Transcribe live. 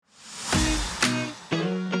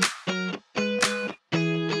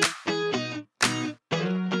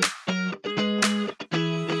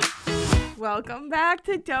Welcome back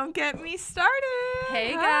to Don't Get Me Started.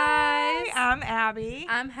 Hey Hi, guys. I'm Abby.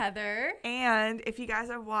 I'm Heather. And if you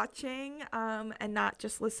guys are watching and not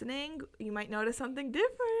just listening, you might notice something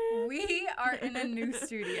different. We are in a new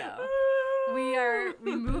studio.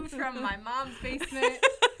 We moved from my mom's basement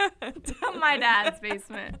to my dad's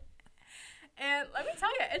basement. And let me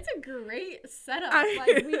tell you, it's a great setup.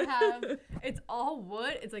 It's all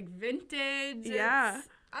wood. It's like vintage. Yeah.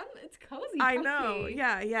 It's cozy. I comfy. know.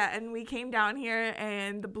 Yeah. And we came down here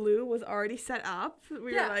and the blue was already set up. We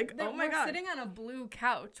were like, oh my God. We're sitting on a blue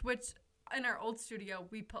couch, which in our old studio,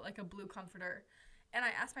 we put like a blue comforter. And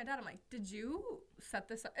I asked my dad, I'm like, did you set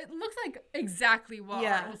this up? It looks like exactly what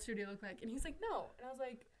our old studio looked like. And he's like, no. And I was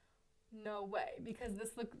like, no way, because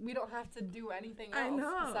we don't have to do anything else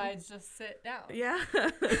besides just sit down. Yeah.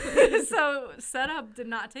 So setup did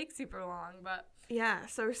not take super long, but yeah.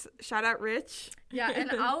 So shout out Rich. Yeah,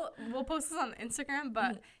 and we'll post this on Instagram,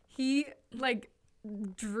 but he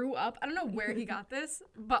drew up, I don't know where he got this,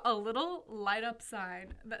 but a little light up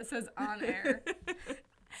sign that says on air.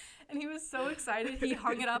 And he was so excited, he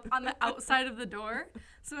hung it up on the outside of the door.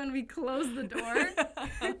 So when we close the door,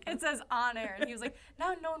 it says on air. And he was like,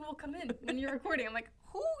 now no one will come in when you're recording. I'm like,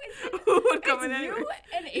 who is it? Who would come in? You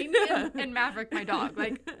and Amy and Maverick, my dog.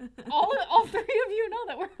 Like, all three of you know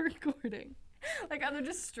that we're recording. Like, are there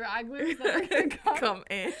just stragglers that are going to come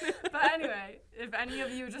in? But anyway, if any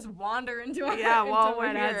of you just wander into our while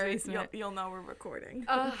we're dad's here, basement, you'll know we're recording.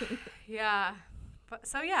 Yeah. But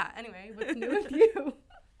so yeah. Anyway, what's new with you?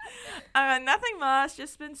 Nothing much.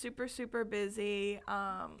 Just been super, super busy.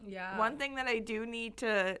 Yeah. One thing that I do need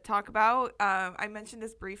to talk about, I mentioned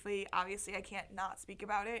this briefly. Obviously, I can't not speak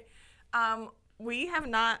about it. We have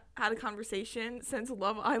not had a conversation since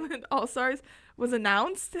Love Island All-Stars was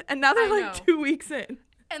announced, and now they're 2 weeks in.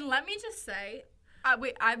 And let me just say,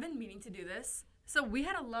 I've been meaning to do this. So we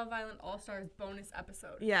had a Love Island All-Stars bonus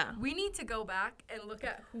episode. Yeah. We need to go back and look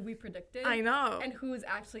at who we predicted. I know. And who's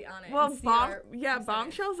actually on it. Well,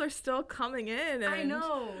 bombshells are still coming in. And I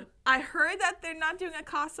know. I heard that they're not doing a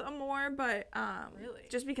Casa Amor, but really?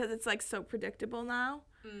 Just because it's so predictable now.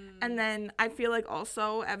 And then I feel like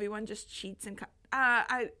also everyone just cheats and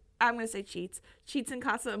I'm gonna say cheats in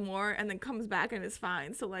Casa Amor and then comes back and is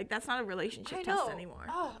fine. So that's not a relationship test anymore.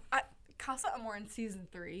 Oh, Casa Amor in season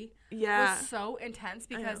 3 was so intense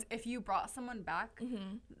because if you brought someone back,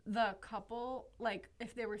 the couple,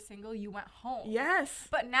 if they were single, you went home. Yes.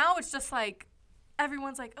 But now it's just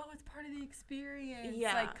everyone's oh, it's part of the experience.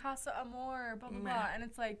 Yeah. Casa Amor, blah, blah, blah. And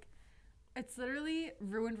it's it's literally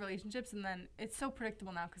ruined relationships, and then it's so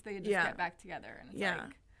predictable now because they just get back together. And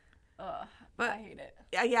it's ugh, but I hate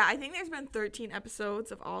it. Yeah, I think there's been 13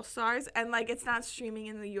 episodes of All Stars, and it's not streaming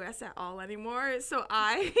in the US at all anymore. So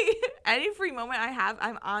any free moment I have,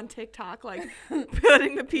 I'm on TikTok,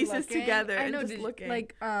 putting the pieces together and just looking.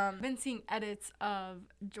 I've been seeing edits of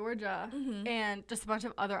Georgia and just a bunch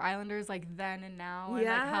of other Islanders, then and now, and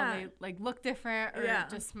how they look different or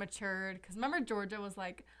just matured. Because remember, Georgia was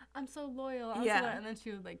I'm so loyal, and then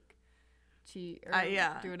she would cheat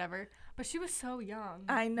or do whatever. But she was so young.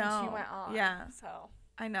 I know. When she went on. Yeah. So.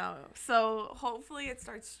 I know. So hopefully it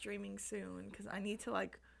starts streaming soon because I need to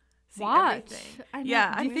see watch everything. I know.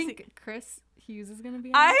 Yeah. Do you think Chris Hughes is gonna be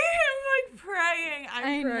on? I am praying.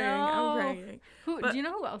 I'm praying. Do you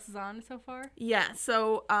know who else is on so far? Yeah.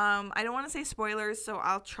 So I don't want to say spoilers, so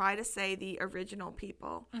I'll try to say the original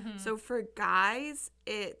people. So for guys,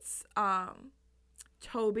 it's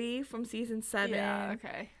Toby from season 7. Yeah.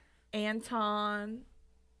 Okay. Anton.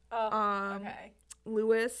 Okay.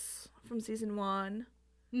 Lewis from season 1.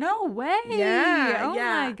 No way. Yeah. Oh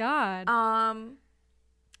my God.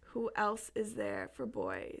 Who else is there for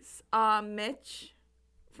boys? Mitch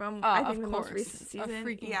from I think the most recent season. Of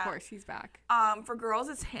freaking course, he's back. For girls,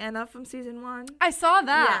 it's Hannah from season 1. I saw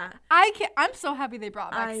that. Yeah. I'm so happy they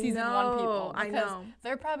brought back season 1 people. I know.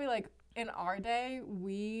 They're probably in our day,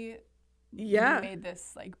 we made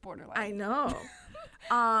this borderline. I know.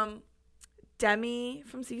 Demi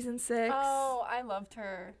from season 6. Oh, I loved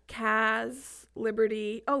her. Kaz,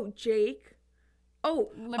 Liberty. Oh, Jake.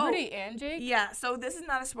 Oh, Liberty and Jake? Yeah, so this is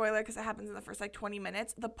not a spoiler because it happens in the first 20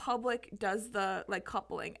 minutes. The public does the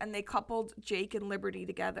coupling, and they coupled Jake and Liberty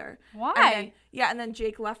together. Why? And then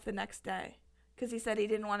Jake left the next day because he said he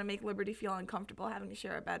didn't want to make Liberty feel uncomfortable having to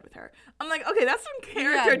share a bed with her. I'm like, okay, that's some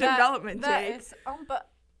character development, Jake.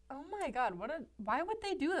 Oh my God, why would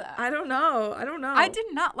they do that? I don't know. I did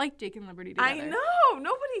not like Jake and Liberty together. I know,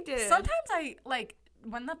 nobody did. Sometimes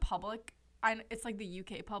when the public, it's the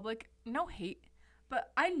UK public, no hate,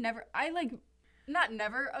 but not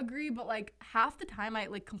never agree, but like half the time I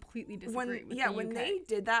like completely disagree with the UK. When they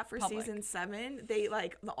did that for public. season 7, they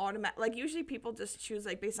like the automatic, like usually people just choose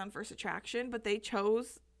like based on first attraction, but they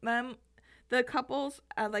chose the couples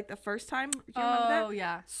like the first time. Do you remember that? Oh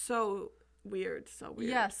yeah. So weird.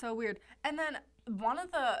 Yeah, so weird. And then one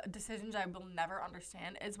of the decisions I will never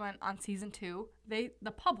understand is when on season 2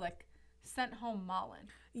 the public sent home Malin.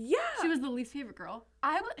 Yeah. She was the least favorite girl.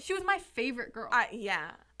 She was my favorite girl. I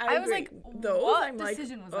was agree. like, what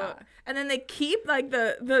decision was that? And then they keep like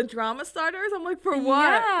the drama starters. I'm like, for what?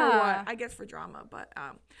 Yeah. For what? I guess for drama, but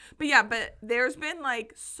there's been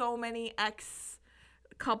like so many ex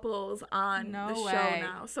couples on the show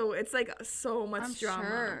now, so it's like so much I'm drama,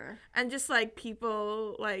 sure. and just like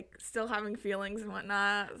people like still having feelings and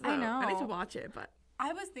whatnot. So I know. I need to watch it, but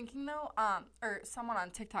I was thinking though, or someone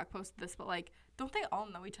on TikTok posted this, but like, don't they all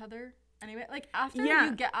know each other anyway? Like after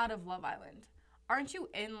you get out of Love Island, aren't you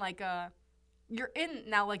in like you're in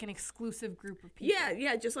now like an exclusive group of people?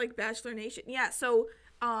 Yeah, just like Bachelor Nation. Yeah, so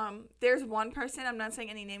there's one person, I'm not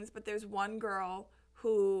saying any names, but there's one girl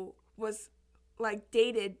who was like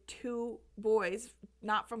dated 2 boys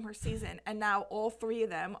not from her season, and now all 3 of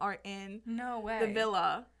them are in the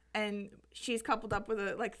villa, and she's coupled up with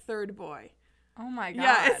a like 3rd boy. Oh my god.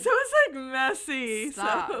 Yeah, it's like messy.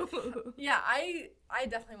 Stop. So Yeah, I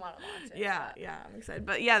definitely want to watch it. Yeah, I'm excited.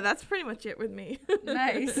 But yeah, that's pretty much it with me.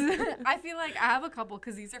 Nice. I feel like I have a couple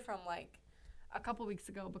because these are from like a couple weeks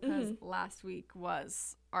ago, because last week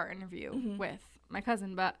was our interview with my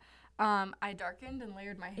cousin. But I darkened and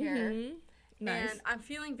layered my hair. Nice. And I'm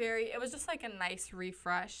feeling it was just like a nice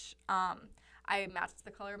refresh. I matched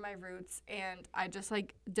the color of my roots, and I just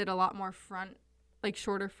like did a lot more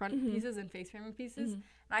shorter front pieces and face framing pieces. And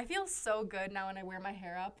I feel so good now when I wear my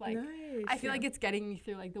hair up. Like, nice. I feel like it's getting me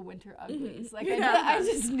through like the winter uglies. Like Yeah. I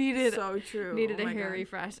just needed so true. needed Oh a my hair God.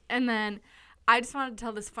 refresh. And then I just wanted to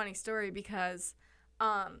tell this funny story because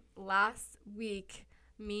last week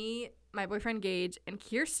my boyfriend Gage and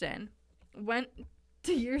Kirsten went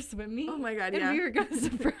to your swim meet. Oh my God, and yeah. we were gonna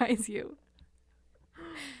surprise you.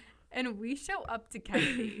 And we show up to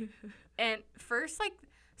Kennedy, and first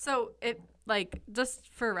just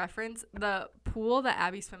for reference, the pool that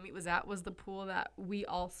Abby swim meet was at was the pool that we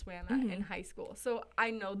all swam at in high school. So I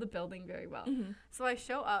know the building very well. So I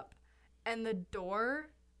show up, and the door,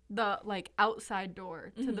 the like outside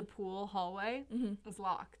door to the pool hallway was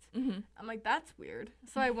locked. I'm like, that's weird.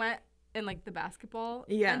 So I went in like the basketball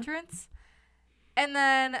entrance, and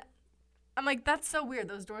then I'm like, that's so weird.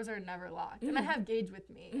 Those doors are never locked. And I have Gage with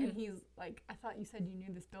me, and he's like, I thought you said you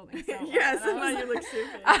knew this building so well. Yes, And and now you look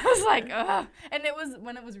stupid. I was like, ugh. And it was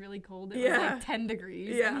when it was really cold. It was Yeah. like 10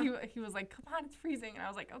 degrees. Yeah. And he was like, come on, it's freezing. And I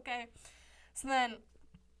was like, okay. So then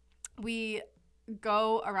we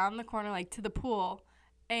go around the corner, like to the pool,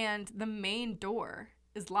 and the main door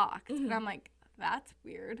is locked. And I'm like, that's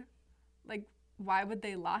weird. Like, why would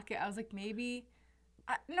they lock it? I was like, maybe.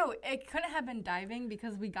 No, it couldn't have been diving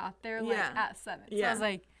because we got there like at 7. So I was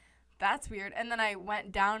like, that's weird. And then I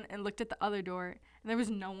went down and looked at the other door, and there was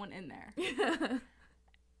no one in there.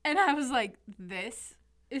 And I was like, this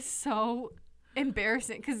is so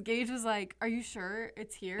embarrassing, because Gage was like, are you sure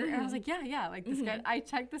it's here? And I was like, yeah. Like I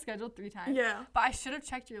checked the schedule 3 times. Yeah. But I should have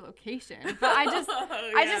checked your location. But I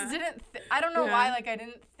just didn't. I don't know why. Like I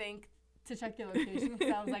didn't think to check your location,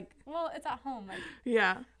 because I was like, well, it's at home. Like.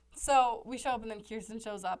 Yeah. So we show up, and then Kirsten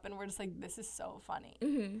shows up, and we're just like, this is so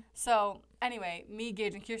funny. So anyway, me,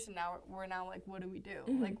 Gage, and Kirsten we're now like, what do we do?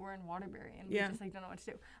 Like, we're in Waterbury, and we just like don't know what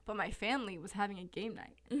to do. But my family was having a game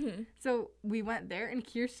night. So we went there, and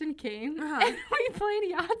Kirsten came, and we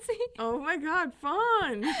played Yahtzee. Oh my God,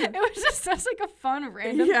 fun. It was just such like a fun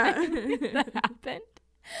random thing that happened.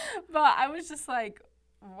 But I was just like,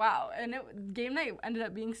 wow. And game night ended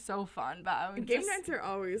up being so fun. But Game nights are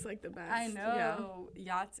always like the best. I know.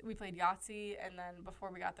 Yahtzee. We played Yahtzee, and then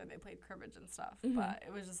before we got there, they played cribbage and stuff. But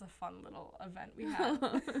it was just a fun little event we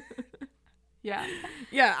had. Yeah.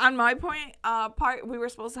 Yeah, on my part, we were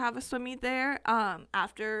supposed to have a swim meet there.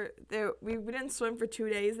 After there, we didn't swim for 2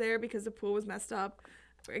 days there because the pool was messed up.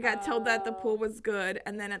 We got told that the pool was good,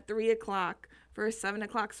 and then at 3 o'clock for a 7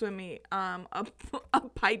 o'clock swim meet, a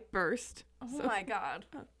pipe burst. Oh my God.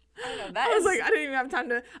 I know I was like, I didn't even have time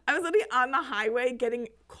to. I was literally on the highway getting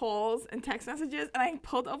calls and text messages, and I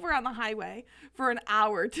pulled over on the highway for an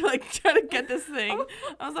hour to like try to get this thing.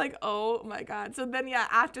 I was like, oh my God. So then,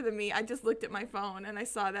 after the meet, I just looked at my phone and I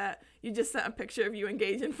saw that you just sent a picture of you and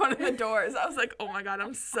Gage in front of the doors. I was like, oh my God,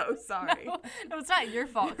 I'm so sorry. No, it's not your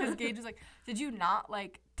fault, because Gage was like, did you not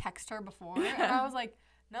like text her before? And I was like,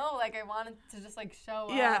 no, like I wanted to just like show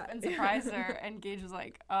up and surprise her. And Gage was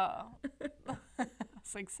like, oh.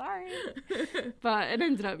 was like, sorry. But it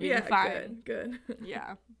ended up being fine. Good.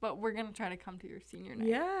 Yeah. But we're going to try to come to your senior night.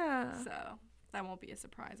 Yeah. So that won't be a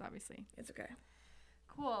surprise, obviously. It's okay.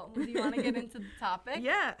 Cool. Do you want to get into the topic?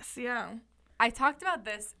 Yes, yeah. I talked about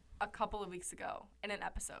this a couple of weeks ago in an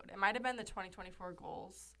episode. It might have been the 2024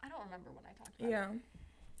 goals. I don't remember when I talked about it. Yeah.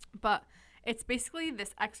 But it's basically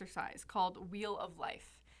this exercise called Wheel of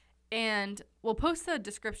Life. And we'll post the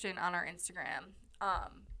description on our Instagram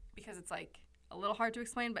because it's like a little hard to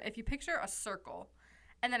explain. But if you picture a circle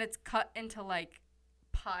and then it's cut into like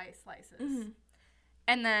pie slices.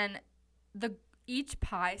 And then each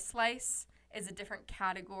pie slice is a different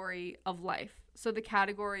category of life. So the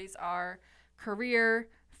categories are career,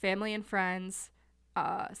 family and friends,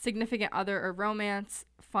 significant other or romance,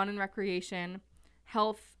 fun and recreation,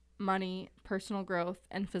 health, money, personal growth,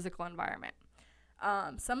 and physical environment.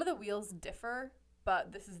 Some of the wheels differ,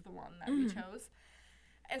 but this is the one that we chose.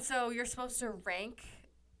 And so you're supposed to rank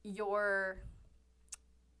your,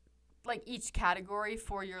 like, each category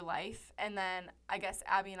for your life. And then I guess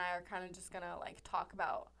Abby and I are kind of just going to, like, talk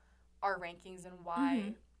about our rankings and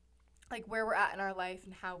why, like, where we're at in our life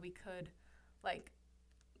and how we could, like,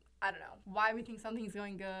 I don't know, why we think something's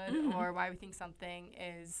going good or why we think something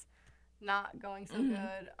is not going so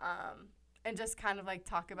good. And just kind of, like,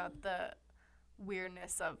 talk about the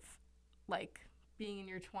weirdness of, like, being in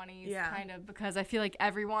your 20s, kind of, because I feel like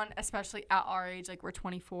everyone, especially at our age, like, we're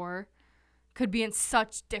 24, could be in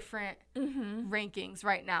such different rankings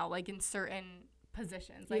right now, like, in certain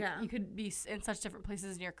positions. Like, you could be in such different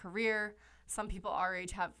places in your career. Some people our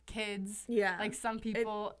age have kids. Yeah. Like, some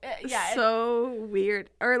people, so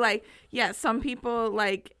weird. Or, like, some people,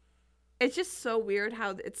 like, it's just so weird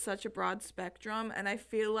how it's such a broad spectrum. And I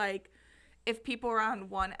feel like if people are on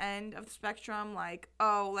one end of the spectrum, like,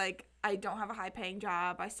 oh, like, I don't have a high-paying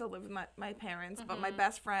job, I still live with my parents, but my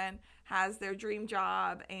best friend has their dream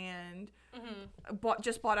job and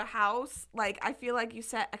just bought a house, like, I feel like you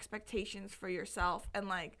set expectations for yourself. And,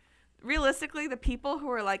 like, realistically, the people who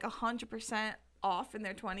are, like, 100% off in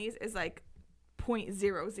their 20s is, like,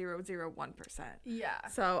 0.0001%. Yeah.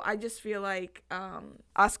 So I just feel like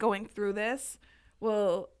us going through this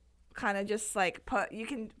will kind of just, like, put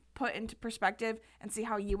into perspective and see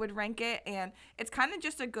how you would rank it. And it's kind of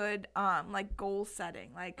just a good like, goal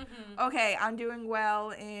setting, like, okay, I'm doing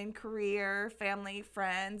well in career, family,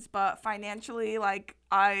 friends, but financially, like,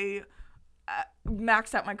 I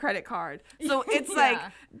maxed out my credit card. So it's like,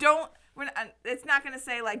 it's not gonna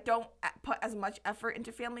say, like, don't put as much effort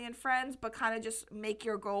into family and friends, but kind of just make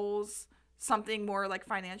your goals something more, like,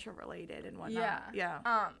 financial related and whatnot.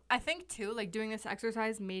 I think too, like, doing this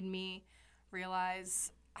exercise made me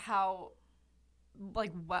realize how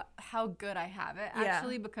good I have it,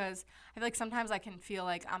 actually, because I feel like sometimes I can feel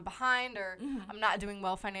like I'm behind or I'm not doing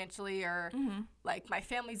well financially or like my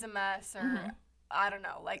family's a mess or I don't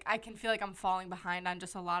know, like, I can feel like I'm falling behind on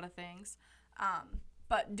just a lot of things.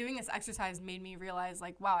 But doing this exercise made me realize,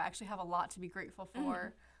 like, wow, I actually have a lot to be grateful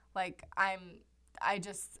for. Like, I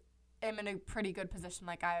just am in a pretty good position.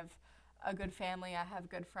 Like, I have a good family, I have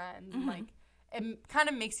good friends, and, like, it kind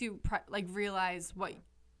of makes you realize what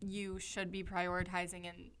you should be prioritizing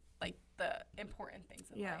and, like, the important things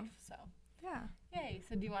in life. So yay.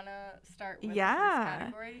 So do you want to start with the first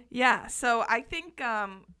category? So I think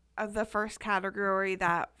the first category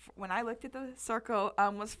that when I looked at the circle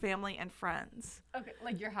was family and friends. Okay,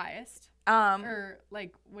 like your highest? Or,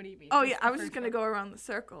 like, what do you mean? Oh, yeah, I was just going to go around the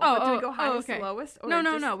circle. Do we go highest to lowest? Or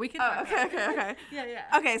No, we can talk about it. Okay.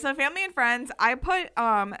 Yeah. Okay, so family and friends, I put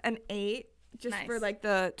an 8 just for, like,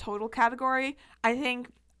 the total category. I think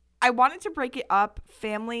I wanted to break it up.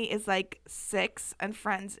 Family is, like, 6 and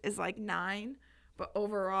friends is, like, 9. But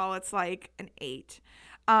overall, it's, like, an 8.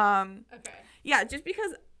 Okay. Yeah, just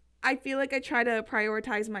because I feel like I try to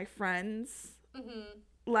prioritize my friends,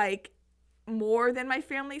 like, more than my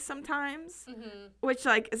family sometimes, which,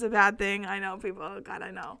 like, is a bad thing. I know people, oh God,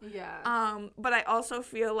 I know. Yeah. But I also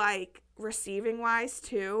feel like receiving wise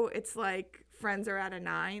too, it's like friends are at a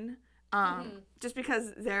 9, just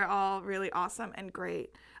because they're all really awesome and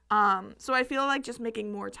great. So I feel like just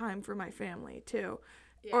making more time for my family too,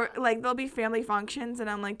 or, like, there'll be family functions and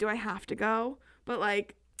I'm like, do I have to go? But,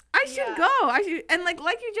 like, I should go. And, like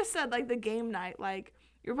you just said, like, the game night, like,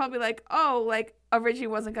 you're probably like, oh, like, originally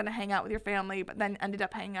wasn't going to hang out with your family, but then ended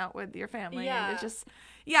up hanging out with your family. Yeah. And it's just,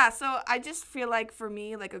 so I just feel like for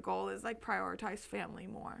me, like, a goal is, like, prioritize family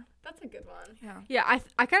more. That's a good one. Yeah,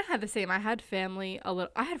 I kind of had the same. I had family a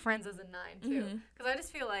little. I had friends as a 9, too. Because I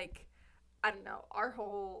just feel like, I don't know, our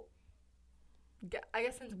whole, I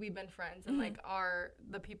guess since we've been friends and, like,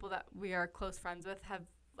 the people that we are close friends with have,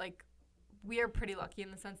 like, we are pretty lucky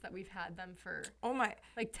in the sense that we've had them for Oh my.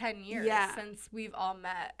 like 10 years Yeah. since we've all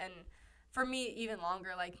met. And for me, even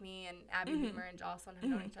longer, like me and Abby Beamer and Jocelyn have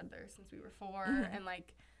known each other since we were 4. And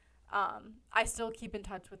like, I still keep in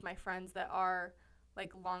touch with my friends that are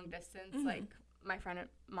like long distance, like my friend at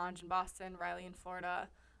Monge in Boston, Riley in Florida.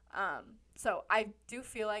 So I do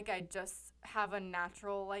feel like I just have a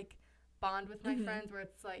natural like bond with my friends where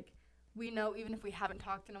it's like, we know even if we haven't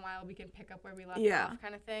talked in a while, we can pick up where we left off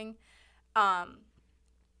kind of thing. But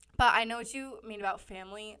I know what you mean about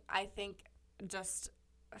family. I think just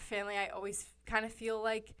family, I always kind of feel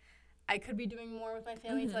like I could be doing more with my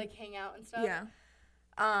family to like hang out and stuff. Yeah.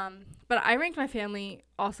 But I ranked my family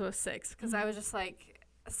also a 6 because I was just like,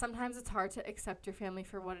 sometimes it's hard to accept your family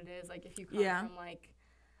for what it is. Like if you come from like,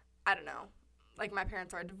 I don't know, like my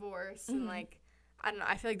parents are divorced and like, I don't know.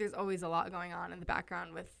 I feel like there's always a lot going on in the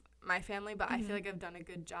background with my family, but I feel like I've done a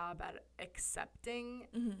good job at accepting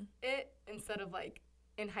it instead of like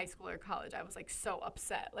in high school or college. I was like so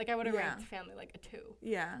upset. Like I would have ranked family like a 2.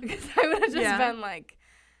 Yeah. Because I would have just been like,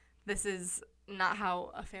 this is not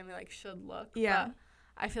how a family like should look. Yeah. But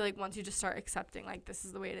I feel like once you just start accepting like this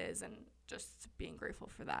is the way it is and just being grateful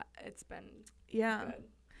for that, it's been good.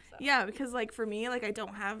 So. Yeah, because like for me, like I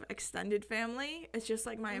don't have extended family. It's just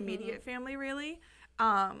like my immediate family really.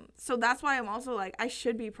 So that's why I'm also like I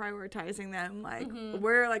should be prioritizing them. Like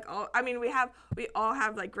we're like all we all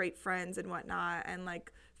have like great friends and whatnot and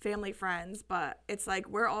like family friends, but it's like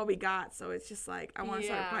we're all we got, so it's just like I want to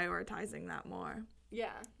start prioritizing that more.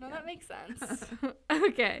 Yeah. No, that makes sense.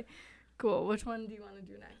 Okay. Cool. Which one do you want to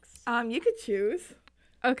do next? You could choose.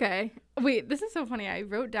 Okay. Wait, this is so funny. I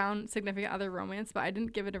wrote down significant other romance, but I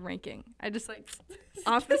didn't give it a ranking. I just like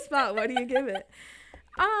off the spot. What do you give it?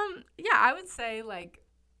 Yeah, I would say like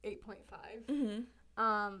 8.5.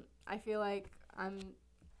 I feel like I'm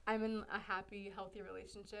in a happy, healthy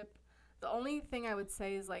relationship. The only thing I would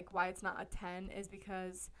say is like why it's not a 10 is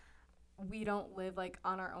because we don't live like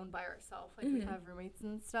on our own by ourselves. Like we have roommates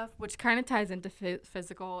and stuff, which kind of ties into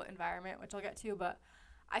physical environment, which I'll get to. But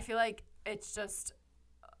I feel like it's just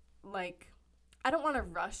like I don't want to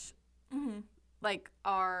rush like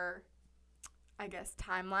our, I guess,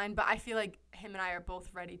 timeline, but I feel like him and I are both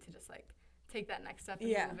ready to just like take that next step and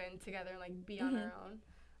move in together and like be on our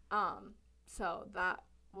own. So that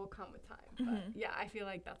will come with time. But yeah, I feel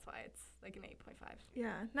like that's why it's like an 8.5.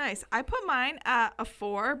 Yeah, nice. I put mine at a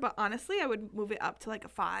 4, but honestly, I would move it up to like a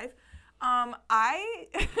 5. I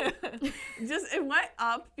it went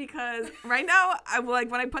up because right now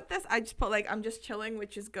when I put this, I just put like I'm just chilling,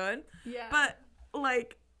 which is good. Yeah. But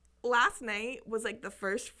like last night was like the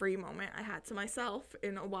first free moment I had to myself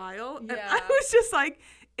in a while, and I was just like,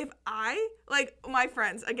 if I like my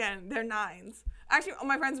friends again, they're 9s. Actually,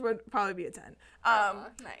 my friends would probably be a 10.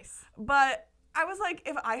 Nice. But I was like,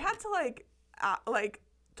 if I had to like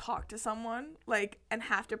talk to someone like and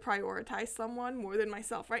have to prioritize someone more than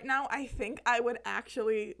myself right now, I think I would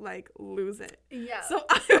actually like lose it. Yeah. So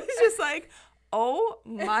I was just like, oh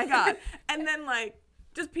my God. And then like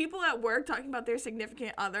just people at work talking about their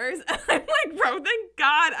significant others. And I'm like, bro, thank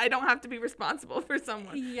God I don't have to be responsible for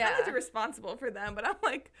someone. Yeah. I have to be responsible for them, but I'm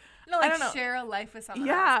like, no, like I don't know. Share a life with someone.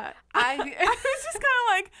 Yeah. Else. I was just kind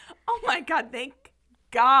of like, oh my God, thank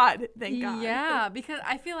God. Yeah, because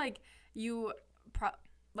I feel like you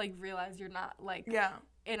like realize you're not like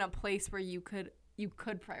in a place where you could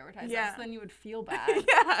prioritize that, so then you would feel bad.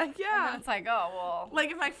 Yeah. And then it's like, oh well.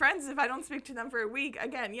 Like if I don't speak to them for a week,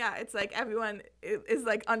 again, it's like everyone is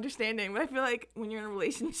like understanding. But I feel like when you're in a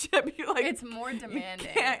relationship, you like it's more demanding.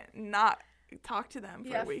 You can't not talk to them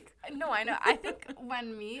for a week. No, I know. I think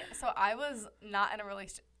so I was not in a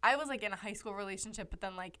relationship. I was like in a high school relationship, but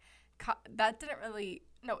then like that didn't really.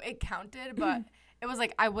 No, it counted, but it was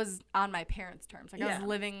like I was on my parents' terms. Like I was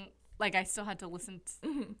living, like I still had to listen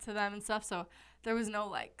to them and stuff. So there was no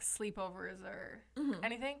like sleepovers or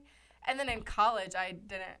anything. And then in college, I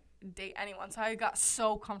didn't date anyone. So I got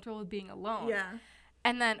so comfortable with being alone. Yeah.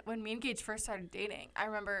 And then when me and Gage first started dating, I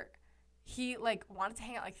remember he like wanted to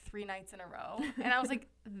hang out like 3 nights in a row. And I was like,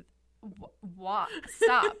 what?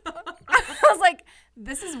 Stop. I was like,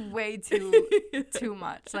 this is way too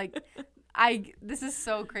much. Like, this is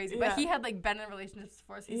so crazy. But he had like been in relationships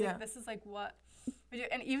before, so he's like, this is like what we do.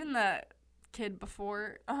 And even the kid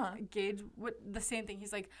before Gage, the same thing.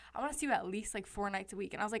 He's like, I want to see you at least like 4 nights a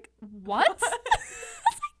week. And I was like, what? I was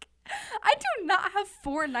like, I do not have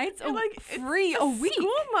 4 nights free a week.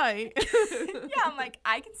 School night. Yeah, I'm like,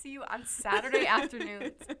 I can see you on Saturday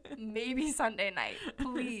afternoons, maybe Sunday night,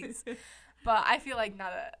 please. But I feel like now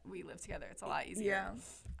that we live together, it's a lot easier.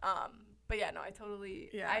 Yeah. But yeah, no, I totally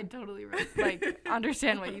Yeah.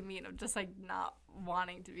 understand what you mean of just like not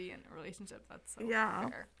wanting to be in a relationship. That's so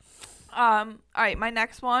fair. All right, my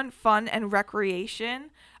next one, fun and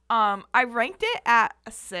recreation. I ranked it at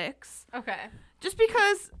a 6. Okay. Just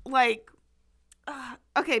because, like,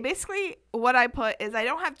 okay, basically what I put is I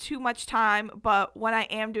don't have too much time, but when I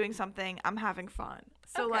am doing something, I'm having fun.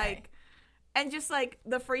 So, Okay. like, and just, like,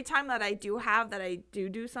 the free time that I do have that I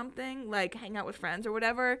do something, like hang out with friends or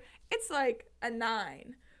whatever, it's, like, a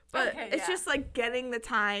 9. But it's just, like, getting the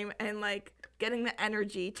time and, like, getting the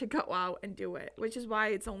energy to go out and do it, which is why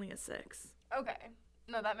it's only a 6. Okay.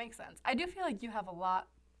 No, that makes sense. I do feel like you have a lot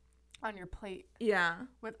on your plate Yeah.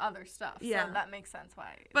 with other stuff. Yeah. So that makes sense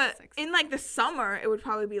why it's But 6. in, like, the summer, it would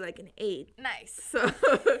probably be, like, an 8. Nice. So,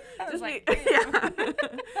 just like, yeah.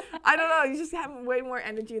 I don't know. You just have way more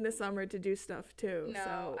energy in the summer to do stuff, too. No,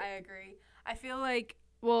 So. I agree. I feel like,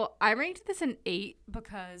 well, I ranked this an 8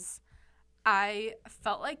 because I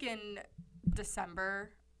felt like in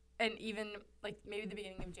December and even, like, maybe the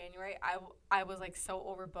beginning of January, I was, like, so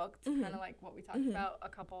overbooked, kind of like what we talked about a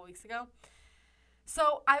couple of weeks ago.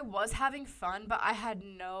 So I was having fun, but I had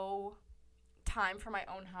no time for my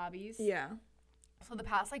own hobbies. Yeah. So the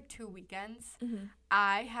past, like, 2 weekends,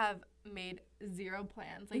 I have made 0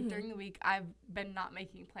 plans. Like, during the week, I've been not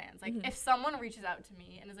making plans. Like, if someone reaches out to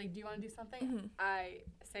me and is like, do you want to do something? I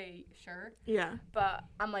say, sure. Yeah. But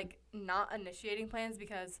I'm, like, not initiating plans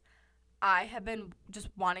because I have been just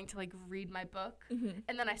wanting to, like, read my book.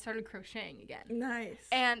 And then I started crocheting again. Nice.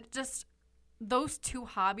 And just those 2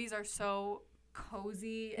 hobbies are so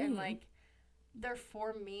cozy and, like, they're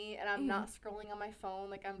for me, and I'm not scrolling on my phone.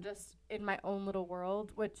 Like, I'm just in my own little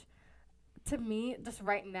world, which to me, just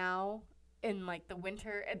right now in, like, the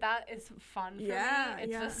winter, that is fun for me.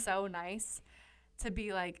 It's just so nice to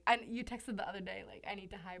be like, and you texted the other day, like, I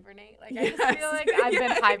need to hibernate. Like, I just feel like I've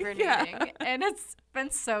been hibernating, and it's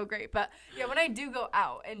been so great. But yeah, when I do go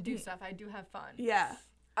out and do stuff, I do have fun. Yeah.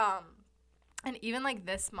 And even, like,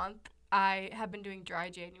 this month, I have been doing dry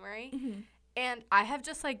January, and I have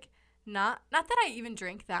just, like, not that I even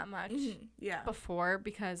drink that much before,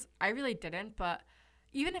 because I really didn't, but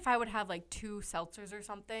even if I would have, like, 2 seltzers or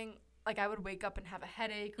something, like, I would wake up and have a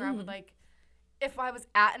headache, or I would, like, if I was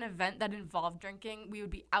at an event that involved drinking, we would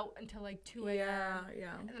be out until, like, 2 a.m.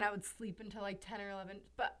 Yeah. And then I would sleep until, like, 10 or 11.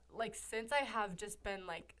 But, like, since I have just been,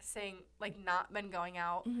 like, saying, like, not been going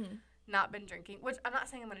out, not been drinking, which I'm not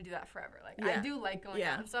saying I'm going to do that forever. Like, I do like going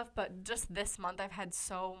out and stuff, but just this month I've had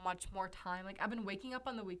so much more time. Like, I've been waking up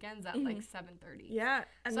on the weekends at, like, 7:30. Yeah.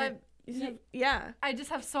 And so I I just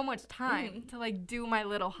have so much time to, like, do my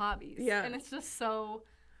little hobbies. Yeah. And it's just so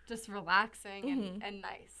just relaxing and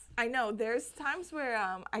nice. I know. There's times where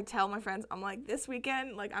I tell my friends, I'm like, this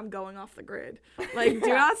weekend, like, I'm going off the grid. Like, do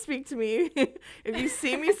not speak to me. If you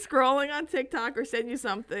see me scrolling on TikTok or send you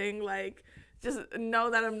something, like, just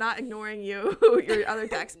know that I'm not ignoring you, your other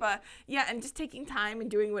texts. But, yeah, and just taking time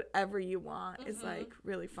and doing whatever you want is, like,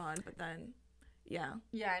 really fun. But then, yeah.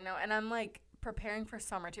 Yeah, I know. And I'm, like, preparing for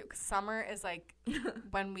summer, too, because summer is, like,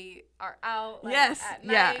 when we are out, like, at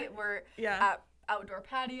night. We're at outdoor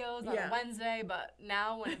patios on a Wednesday, but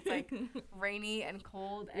now when it's, like, rainy and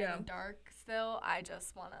cold and dark still, I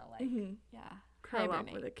just want to, like, curl hibernate.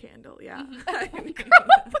 up with a candle,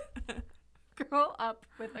 Curl up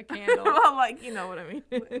with a candle. Well, like, you know what I mean.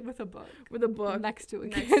 With a book. With a book. Next to a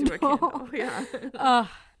To a candle. Yeah.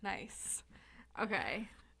 Nice. Okay.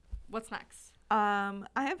 What's next? I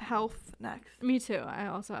have health next. Me too. I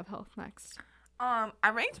also have health next. I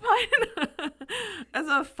ranked mine as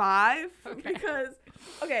a 5 Okay. because,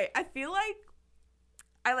 I feel like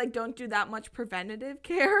I, like, don't do that much preventative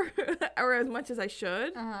care or as much as I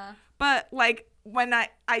should. But, like, when I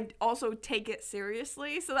also take it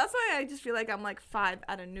seriously. So that's why I just feel like I'm, like, 5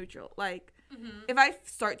 out of neutral. Like, if I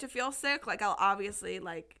start to feel sick, like, I'll obviously,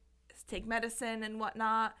 like, take medicine and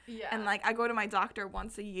whatnot. Yeah. And, like, I go to my doctor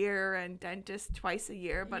once a year and dentist twice a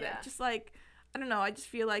year. But it's just, like, I don't know. I just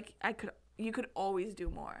feel like you could always do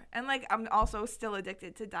more. And, like, I'm also still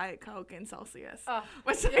addicted to Diet Coke and Celsius,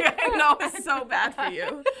 which I know is so bad for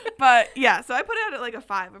you. But, yeah, so I put it at, like, a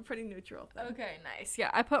 5. I'm pretty neutral. Okay, nice. Yeah,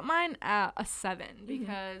 I put mine at a 7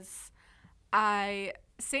 because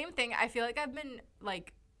same thing. I feel like I've been,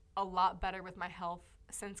 like, a lot better with my health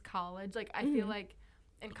since college. Like, I feel like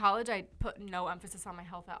in college I put no emphasis on my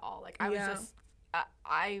health at all. Like, I was just,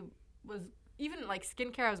 I was... Even, like,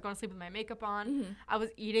 skincare, I was going to sleep with my makeup on. I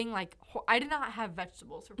was eating, like, I did not have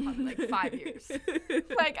vegetables for probably, like, 5 years.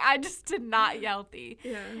 Like, I just did not eat healthy.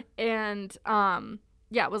 Yeah. And,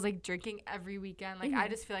 it was, like, drinking every weekend. Like, I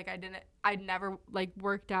just feel like I never, like,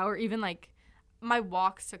 worked out or even, like, my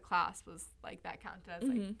walks to class was like that counted as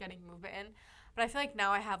like getting movement in. But I feel like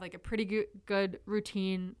now I have like a pretty good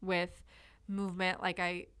routine with movement. Like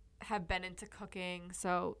I have been into cooking,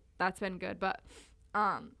 so that's been good. But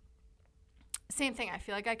same thing. I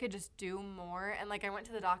feel like I could just do more. And like I went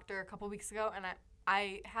to the doctor a couple weeks ago, and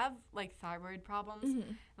I have like thyroid problems.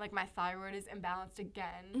 Like my thyroid is imbalanced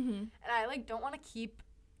again, and I like don't want to keep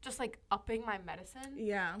just like upping my medicine.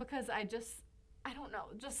 Yeah. Because I don't know,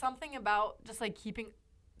 just something about just like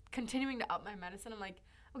continuing to up my medicine. I'm like,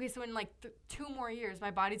 okay, so in like 2 more years, my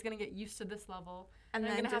body's gonna get used to this level, and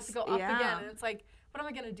then I'm gonna have to go up again. And it's like, what am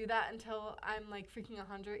I gonna do that until I'm like freaking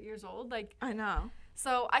 100 years old? Like, I know.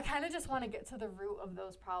 So I kind of just want to get to the root of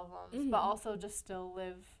those problems, but also just still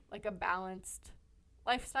live like a balanced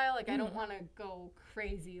lifestyle. Like I don't want to go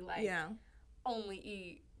crazy, like only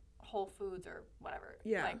eat whole foods or whatever.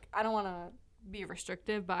 Yeah. Like I don't want to be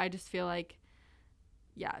restrictive, but I just feel like,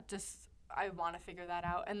 I want to figure that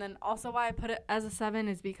out. And then also why I put it as a 7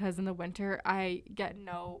 is because in the winter I get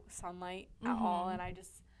no sunlight at all, and I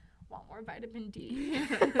just want more vitamin D.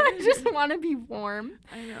 I just want to be warm.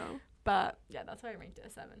 I know. But yeah, that's why I ranked it a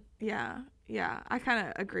 7. Yeah. I kind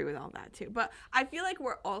of agree with all that too. But I feel like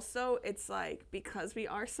it's like, because we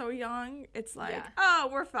are so young, it's like, oh,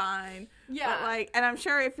 we're fine. Yeah. But like, and I'm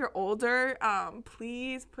sure if you're older,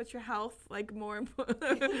 please put your health like more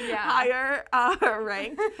higher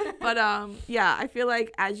ranked. But I feel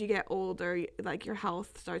like as you get older, like your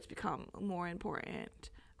health starts to become more important.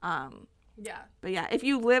 But yeah, if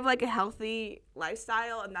you live like a healthy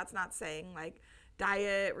lifestyle, and that's not saying like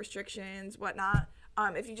diet restrictions, whatnot.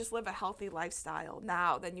 If you just live a healthy lifestyle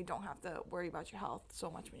now, then you don't have to worry about your health so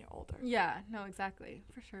much when you're older. Yeah, no, exactly.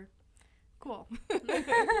 For sure. Cool.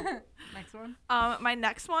 Next one. My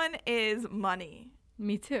next one is money.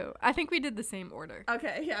 Me too. I think we did the same order.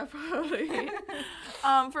 Okay, yeah, probably.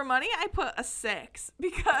 For money, I put a 6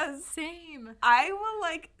 because same. I will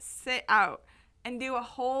like sit out and do a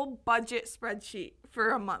whole budget spreadsheet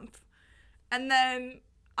for a month, and then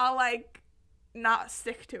I'll like not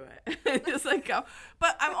stick to it. Just like go.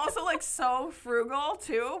 But I'm also like so frugal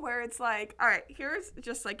too, where it's like, all right, here's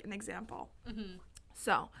just like an example.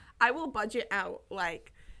 So I will budget out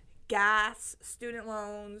like gas, student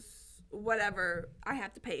loans, whatever I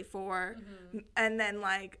have to pay for, and then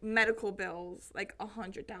like medical bills, like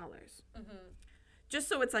 $100. Just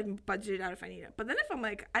so it's like budgeted out if I need it. But then if I'm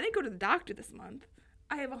like, I didn't go to the doctor this month,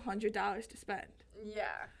 I have $100 to spend.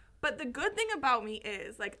 Yeah. But the good thing about me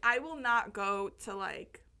is, like, I will not go to,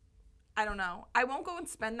 like, I don't know. I won't go and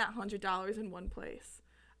spend that $100 in one place.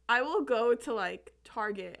 I will go to, like,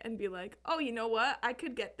 Target and be like, oh, you know what? I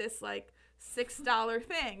could get this, like, $6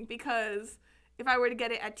 thing because if I were to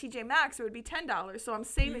get it at TJ Maxx, it would be $10. So I'm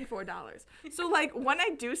saving $4. So, like, when I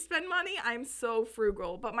do spend money, I'm so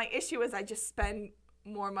frugal. But my issue is I just spend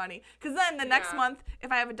more money, because then the next month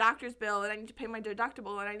if I have a doctor's bill and I need to pay my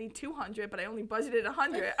deductible and I need $200 but I only budgeted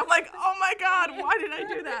 $100, I'm like, oh my god, why did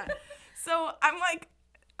I do that? So I'm like,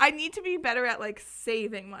 I need to be better at like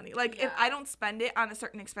saving money. Like if I don't spend it on a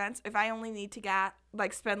certain expense, if I only need to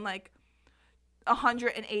spend like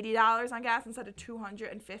 $180 on gas instead of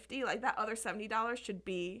 $250, like that other $70 should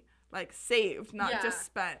be like saved, not just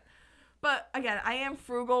spent. But again, I am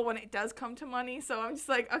frugal when it does come to money, so I'm just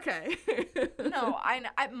like, okay. No,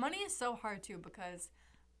 money is so hard too because,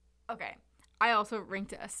 okay, I also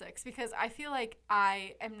ranked it a 6 because I feel like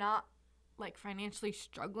I am not like financially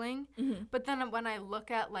struggling, but then when I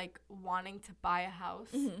look at like wanting to buy a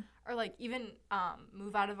house or like even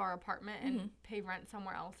move out of our apartment and pay rent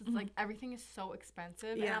somewhere else, it's like everything is so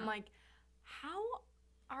expensive, and I'm like, how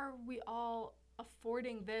are we all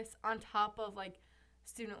affording this on top of like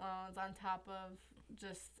student loans, on top of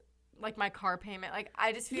just like my car payment? Like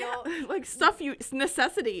I just feel like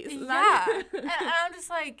necessities. Yeah. and I'm just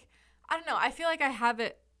like, I don't know, I feel like I have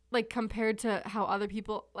it like compared to how other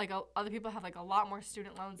people have like a lot more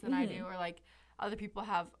student loans than I do, or like other people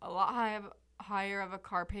have a lot higher of a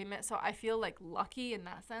car payment, so I feel like lucky in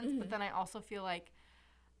that sense. But then I also feel like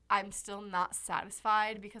I'm still not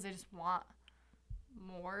satisfied because I just want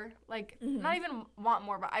more, like not even want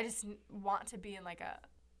more, but I just want to be in like a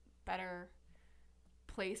better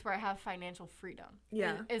place where I have financial freedom.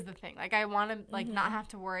 Is the thing. Like I want to like not have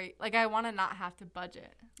to worry, like I want to not have to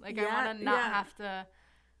budget, like I want to not have to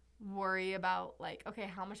worry about like, okay,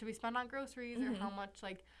 how much do we spend on groceries, or how much,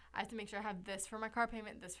 like I have to make sure I have this for my car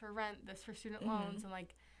payment, this for rent, this for student loans, and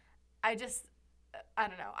like I don't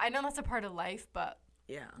know, I know that's a part of life, but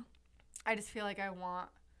I just feel like I want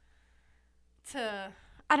to,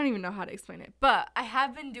 I don't even know how to explain it, but I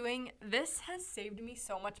have been doing, this has saved me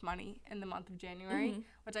so much money in the month of January,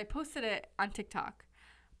 which I posted it on TikTok,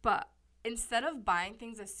 but instead of buying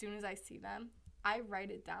things as soon as I see them, I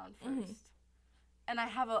write it down first. And I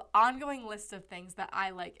have an ongoing list of things that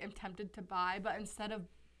I like am tempted to buy, but instead of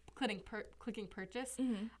clicking purchase,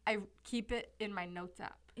 I keep it in my notes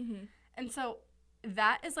app. And so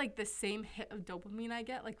that is like the same hit of dopamine I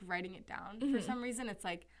get, like writing it down. For some reason, it's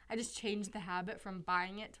like I just changed the habit from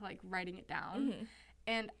buying it to like writing it down.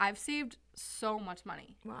 And I've saved so much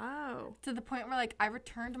money. Wow. To the point where like I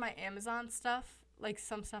returned my Amazon stuff, like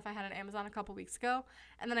some stuff I had on Amazon a couple weeks ago,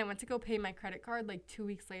 and then I went to go pay my credit card like 2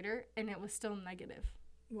 weeks later, and it was still negative.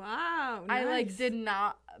 Wow. Nice. I like did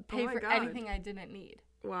not pay for God. anything I didn't need.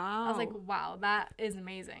 Wow. I was like, wow, that is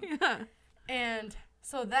amazing. Yeah. And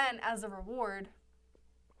so then as a reward,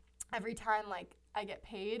 every time like I get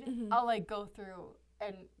paid, I'll like go through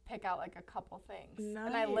and pick out like a couple things. Nice.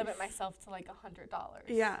 And I limit myself to like $100.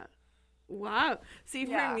 Yeah. Wow. See,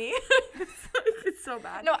 Yeah. for me, it's so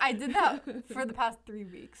bad. No, I did that for the past 3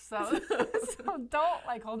 weeks. So don't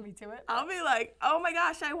like hold me to it. I'll be like, oh my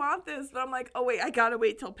gosh, I want this. But I'm like, oh wait, I gotta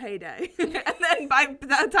wait till payday. And then by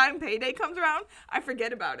the time payday comes around, I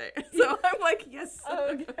forget about it. So I'm like, yes.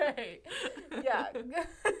 Okay. Yeah.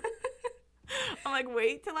 I'm like,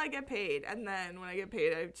 wait till I get paid. And then when I get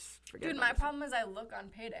paid, I just forget. Dude, about my it. problem is I look on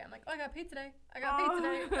payday. I'm like, oh, I got paid today. I got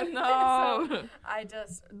paid today. No.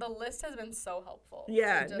 So the list has been so helpful.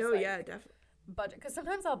 Yeah, to just, no, like, yeah, definitely. budget. Because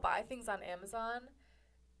sometimes I'll buy things on Amazon.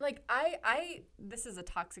 Like, this is a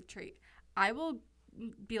toxic trait. I will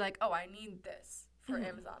be like, oh, I need this for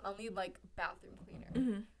Amazon. I'll need, like, bathroom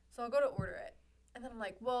cleaner. So I'll go to order it. And then I'm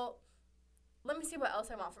like, well, let me see what else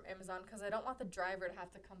I want from Amazon because I don't want the driver to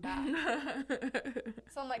have to come back.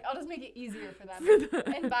 So I'm like, I'll just make it easier for them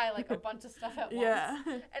and buy like a bunch of stuff at once. Yeah.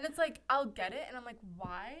 And it's like, I'll get it and I'm like,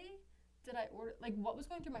 why did I order? Like, what was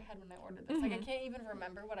going through my head when I ordered this? Like, I can't even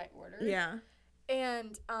remember what I ordered. Yeah.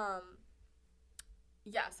 And,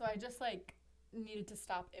 yeah, so I just like needed to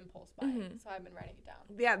stop impulse buying. So I've been writing it down.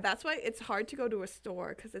 Yeah, that's why it's hard to go to a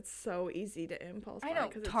store because it's so easy to impulse buy. I know,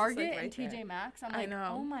 'cause it's just, Target like, right and TJ there. Maxx, I'm I like,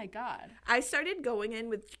 know. oh my God. I started going in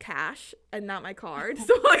with cash and not my card,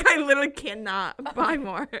 so like I literally cannot buy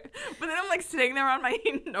more. But then I'm like sitting there on my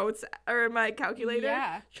notes or my calculator,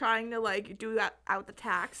 Yeah. trying to like do that out the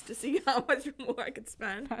tax to see how much more I could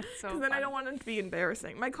spend. That's so Because then I funny. don't want it to be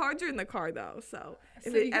embarrassing. My cards are in the car though, so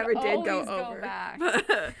if So it you can ever did go always go over. back.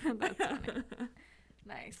 That's funny.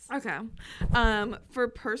 Nice. Okay. For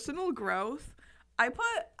personal growth, I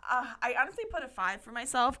honestly put a 5 for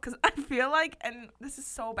myself because I feel like, and this is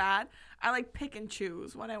so bad, I like pick and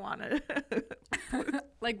choose what I want to.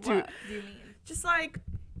 Like, Dude. what do you mean? Just like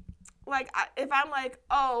if I'm like,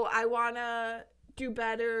 oh, I want to do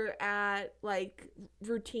better at like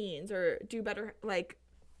routines or do better, like,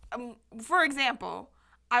 for example,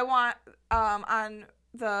 I want, on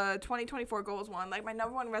the 2024 goals one, like my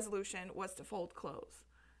number one resolution was to fold clothes.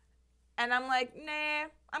 And I'm like, nah,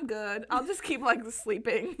 I'm good. I'll just keep like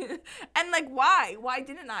sleeping. And like, why? Why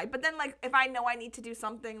didn't I? But then like, if I know I need to do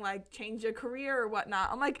something like change a career or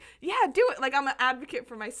whatnot, I'm like, yeah, do it. Like I'm an advocate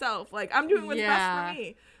for myself. Like I'm doing what's best for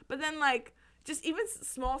me. But then like, just even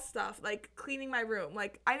small stuff like cleaning my room.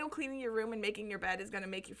 Like I know cleaning your room and making your bed is gonna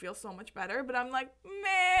make you feel so much better, but I'm like,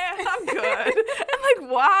 man, I'm good. And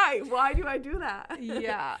like, why? Why do I do that?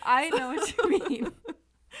 Yeah, I know what you mean.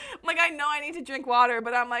 Like I know I need to drink water,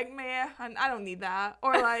 but I'm like, man, I don't need that.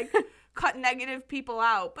 Or like cut negative people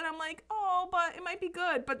out, but I'm like, oh, but it might be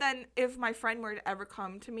good. But then if my friend were to ever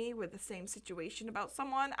come to me with the same situation about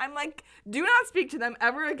someone, I'm like, do not speak to them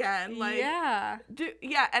ever again. Like, yeah.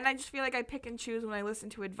 And I just feel like I pick and choose when I listen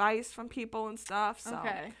to advice from people and stuff. So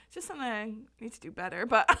Okay. it's just something I need to do better.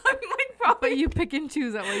 But I'm like, probably. But you pick and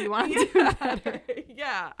choose at what you want to do better.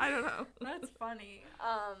 Yeah, I don't know. That's funny.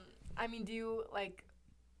 I mean, do you like?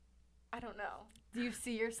 I don't know. Do you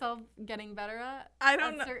see yourself getting better at? I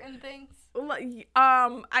don't know. Certain things.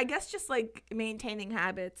 I guess just like maintaining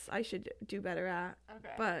habits, I should do better at.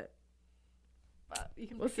 Okay. But you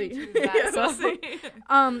can we'll pick and see. choose that. Yeah, So. we'll see.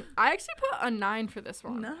 I actually put a 9 for this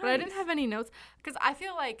one, but I didn't Nice. have any notes because I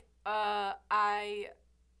feel like how do I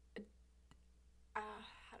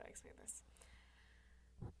explain this?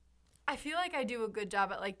 I feel like I do a good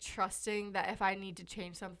job at like trusting that if I need to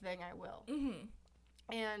change something, I will. Mm-hmm.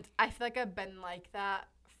 And I feel like I've been like that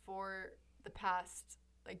for the past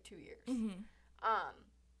like 2 years. Mm-hmm.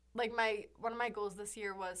 Like one of my goals this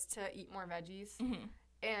year was to eat more veggies. Mm-hmm.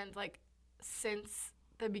 And like since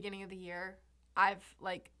the beginning of the year, I've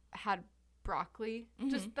like had broccoli.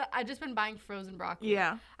 Mhm. I've just been buying frozen broccoli.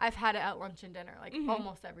 Yeah. I've had it at lunch and dinner like Mhm.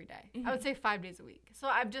 almost every day. Mhm. I would say 5 days a week. So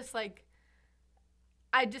I've just like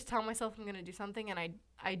I just tell myself I'm going to do something and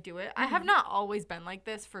I do it. I have not always been like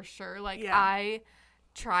this for sure. Like Yeah. I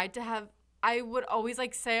tried to have, I would always,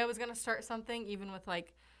 like, say I was going to start something, even with,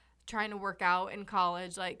 like, trying to work out in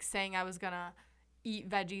college, like, saying I was going to eat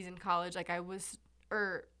veggies in college, like, I was,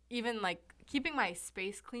 or even, like, keeping my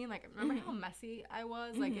space clean. Like, remember how messy I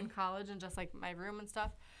was, like, in college and just, like, my room and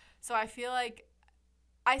stuff? So I feel like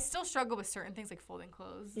I still struggle with certain things, like folding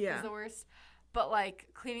clothes is the worst. But, like,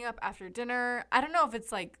 cleaning up after dinner, I don't know if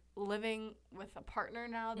it's, like, living with a partner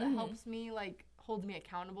now that helps me, like, holds me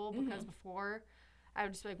accountable, because before I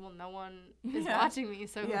would just be like, well, no one is watching me,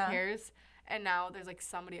 so who cares? And now there's, like,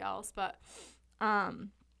 somebody else. But,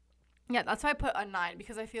 yeah, that's why I put a 9,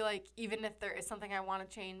 because I feel like even if there is something I want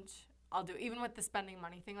to change, I'll do. Even with the spending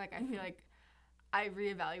money thing, like, I feel like I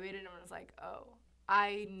reevaluated and was like, oh,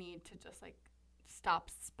 I need to just, like, stop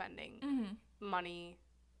spending money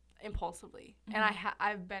impulsively. And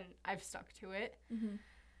I've stuck to it.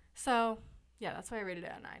 So, yeah, that's why I rated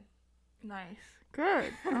it a 9. Nice.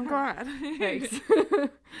 Good. I'm glad. Thanks.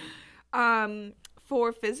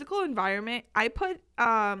 For physical environment, I put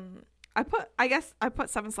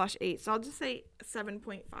 7/8, so I'll just say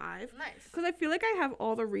 7.5. Nice. Because I feel like I have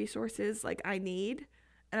all the resources, like, I need,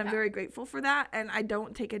 and I'm very grateful for that, and I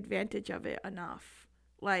don't take advantage of it enough.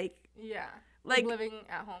 Like, like living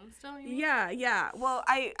at home still, you mean? Yeah. Well,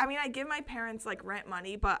 I mean, I give my parents, like, rent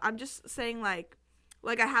money, but I'm just saying, like,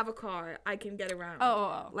 I have a car, I can get around.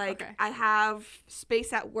 Like, okay. I have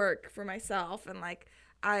space at work for myself, and, like,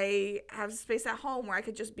 I have space at home where I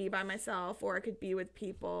could just be by myself, or I could be with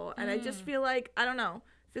people. And I just feel like, I don't know,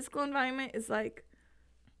 physical environment is, like...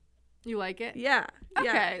 You like it? Yeah.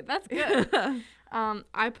 Okay, that's good.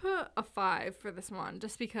 I put a 5 for this one,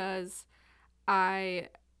 just because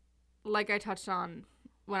like I touched on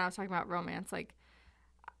when I was talking about romance, like,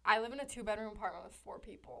 I live in a 2-bedroom apartment with 4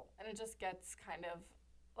 people, and it just gets kind of,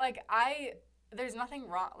 like, there's nothing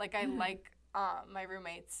wrong, like, I like my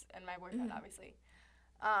roommates and my boyfriend, obviously,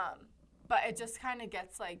 but it just kind of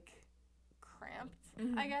gets, like, cramped,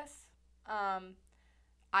 I guess.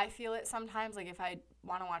 I feel it sometimes, like, if I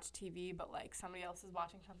want to watch TV, but, like, somebody else is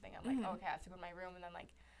watching something, I'm like, oh, okay, I have to go to my room, and then,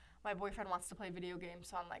 like, my boyfriend wants to play video games,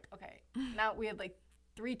 so I'm like, okay, now we had, like,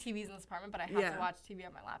 3 TVs in this apartment, but I have to watch TV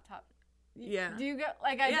on my laptop. Yeah. Do you get,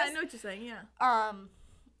 like, I know what you're saying,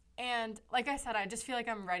 and like I said, I just feel like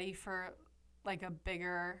I'm ready for, like, a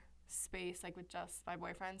bigger space, like, with just my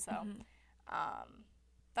boyfriend, so,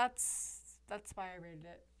 that's why I rated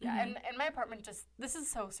it. Yeah, and my apartment this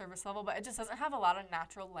is so service level, but it just doesn't have a lot of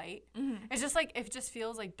natural light. It's just, like, it just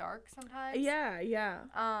feels, like, dark sometimes. Yeah.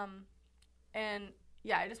 And,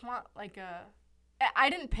 yeah, I just want, like,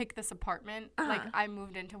 I didn't pick this apartment. Like, I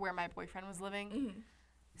moved into where my boyfriend was living.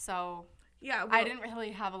 So, yeah, I didn't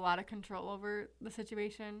really have a lot of control over the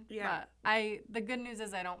situation. Yeah. But the good news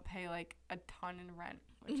is I don't pay, like, a ton in rent,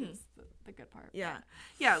 which is the good part. Yeah.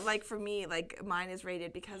 Yeah, like, for me, like, mine is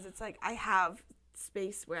rated because it's, like, I have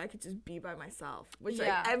space where I could just be by myself, which,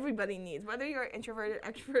 like, everybody needs. Whether you're introverted,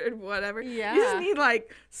 extroverted, whatever. Yeah. You just need,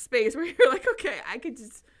 like, space where you're like, okay, I could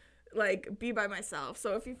just... like, be by myself.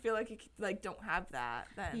 So if you feel like you, like, don't have that,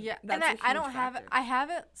 then that's a huge I don't factor. have it. I have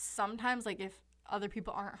it sometimes, like, if other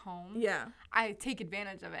people aren't home. Yeah. I take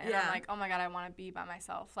advantage of it. And I'm like, oh, my God, I want to be by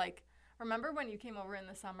myself. Like, remember when you came over in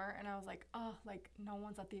the summer and I was like, oh, like, no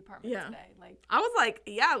one's at the apartment today. Like, I was like,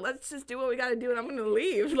 yeah, let's just do what we got to do and I'm going to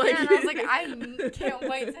leave. Like, and I was like, I can't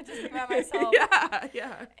wait to just be by myself.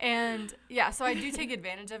 Yeah. And, yeah, so I do take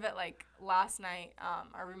advantage of it. Like, last night,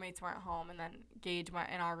 our roommates weren't home, and then Gage went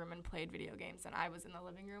in our room and played video games, and I was in the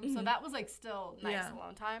living room. So that was, like, still nice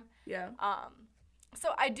alone time. Yeah.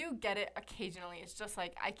 So I do get it occasionally. It's just,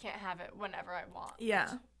 like, I can't have it whenever I want.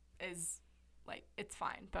 Yeah. Which is, like, it's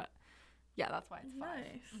fine, but... yeah, that's why it's 5.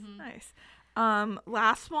 Nice.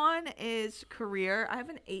 Last one is career. I have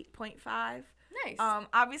an 8.5. Nice.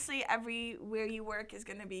 Obviously, everywhere you work is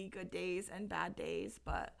going to be good days and bad days,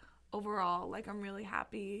 but overall, like, I'm really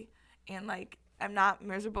happy, and, like, I'm not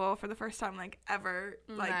miserable for the first time, like, ever,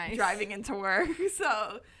 like, driving into work.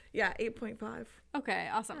 So, yeah, 8.5. Okay,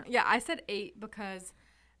 awesome. Yeah, I said 8 because...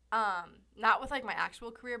 not with, like, my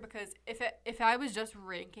actual career, because if I was just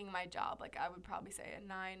ranking my job, like, I would probably say a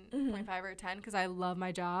 9.5 or a 10, because I love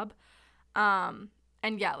my job. And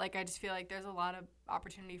yeah, like, I just feel like there's a lot of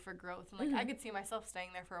opportunity for growth, and, like, I could see myself staying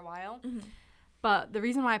there for a while. But the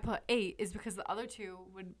reason why I put 8 is because the other 2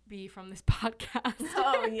 would be from this podcast.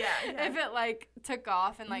 Oh, yeah. If it, like, took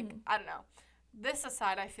off, and, like, I don't know. This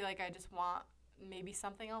aside, I feel like I just want maybe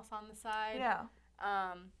something else on the side. Yeah.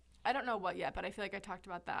 I don't know what yet, but I feel like I talked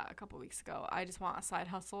about that a couple weeks ago. I just want a side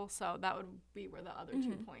hustle, so that would be where the other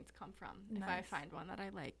 2 points come from, if I find one that I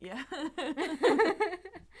like. Yeah.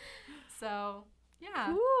 So,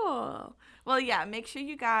 Yeah. Cool. Well, yeah, make sure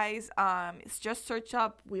you guys it's just search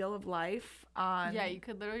up Wheel of Life on Yeah, you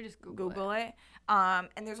could literally just Google it. And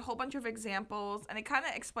there's a whole bunch of examples, and it kind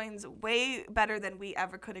of explains way better than we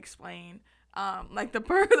ever could explain like the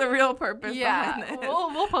real purpose behind this.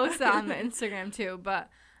 We'll post that on the Instagram too, but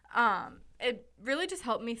it really just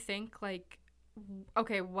helped me think like,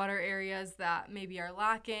 okay, what are areas that maybe are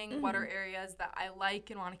lacking? What are areas that I like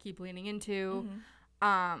and want to keep leaning into?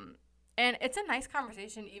 And it's a nice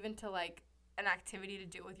conversation even to like an activity to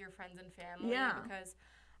do with your friends and family. Yeah. Because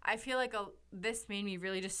I feel like this made me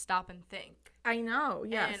really just stop and think. I know.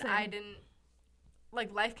 Yeah. And same. I didn't,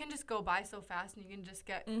 like, life can just go by so fast and you can just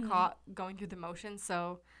get caught going through the motions.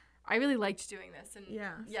 So I really liked doing this. And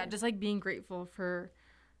yeah, just like being grateful for,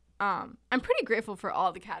 I'm pretty grateful for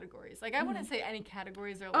all the categories. Like, I wouldn't say any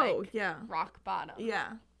categories are like rock bottom.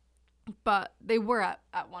 Yeah. But they were at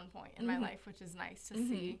one point in my life, which is nice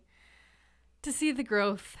to see the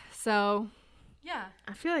growth. So, yeah.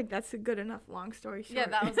 I feel like that's a good enough long story short. Yeah,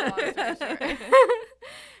 that was a long story short.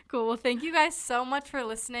 Cool. Well, thank you guys so much for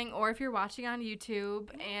listening, or if you're watching on YouTube,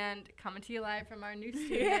 and coming to you live from our new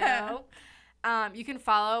studio. You can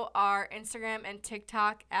follow our Instagram and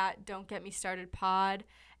TikTok at Don't Get Me Started Pod,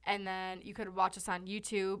 and then you could watch us on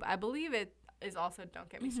YouTube. I believe it is also Don't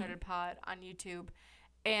Get Me Started Pod on YouTube.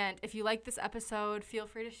 And if you like this episode, feel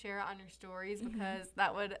free to share it on your stories because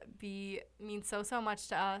that would mean so much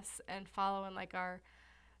to us, and follow in like our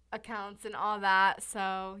accounts and all that.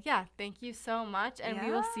 So yeah, thank you so much, and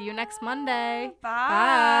we will see you next Monday.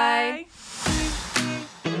 Bye.